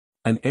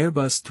An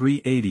Airbus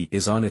 380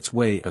 is on its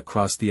way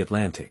across the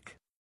Atlantic.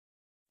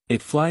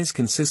 It flies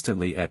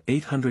consistently at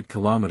 800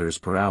 km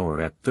per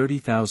hour at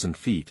 30,000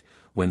 feet,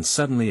 when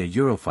suddenly a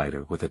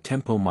Eurofighter with a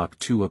tempo Mach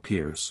 2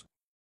 appears.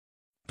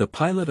 The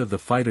pilot of the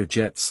fighter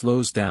jet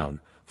slows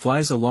down,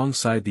 flies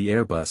alongside the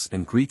Airbus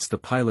and greets the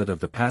pilot of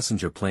the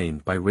passenger plane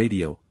by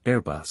radio,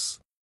 "Airbus.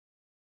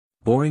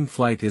 Boring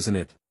flight, isn't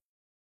it?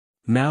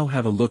 Now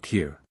have a look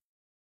here."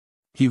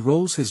 He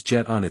rolls his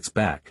jet on its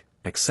back,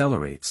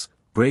 accelerates,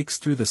 breaks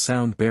through the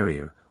sound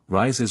barrier,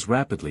 rises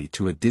rapidly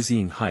to a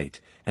dizzying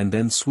height, and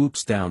then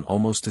swoops down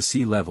almost to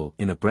sea level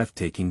in a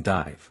breathtaking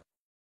dive.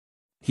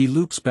 He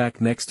loops back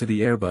next to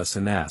the Airbus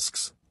and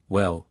asks,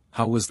 "Well,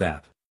 how was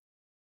that?"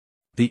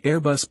 The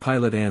Airbus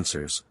pilot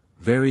answers,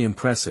 "Very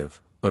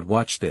impressive, but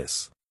watch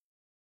this."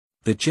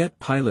 The jet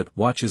pilot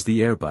watches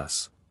the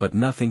Airbus, but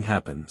nothing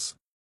happens.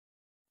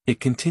 It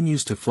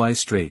continues to fly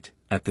straight,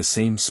 at the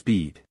same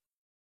speed.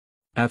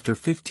 After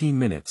 15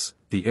 minutes,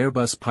 the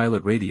Airbus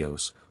pilot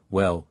radios,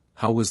 "Well,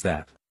 how was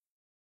that?"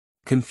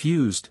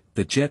 Confused,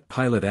 the jet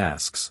pilot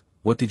asks,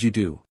 "What did you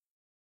do?"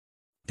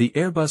 The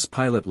Airbus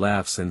pilot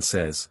laughs and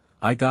says,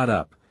 "I got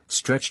up,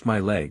 stretched my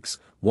legs,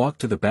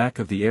 walked to the back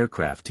of the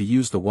aircraft to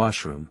use the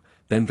washroom,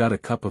 then got a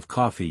cup of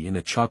coffee in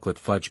a chocolate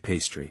fudge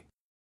pastry."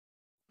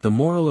 The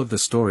moral of the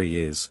story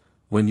is,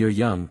 when you're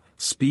young,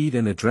 speed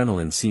and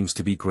adrenaline seems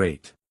to be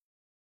great.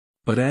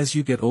 But as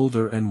you get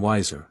older and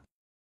wiser,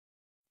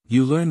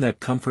 you learn that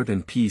comfort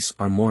and peace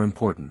are more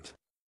important.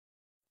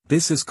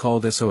 This is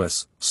called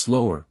SOS,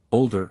 Slower,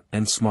 Older,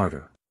 and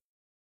Smarter.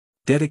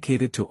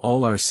 Dedicated to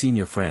all our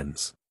senior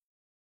friends.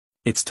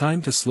 It's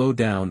time to slow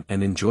down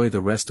and enjoy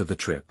the rest of the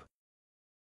trip.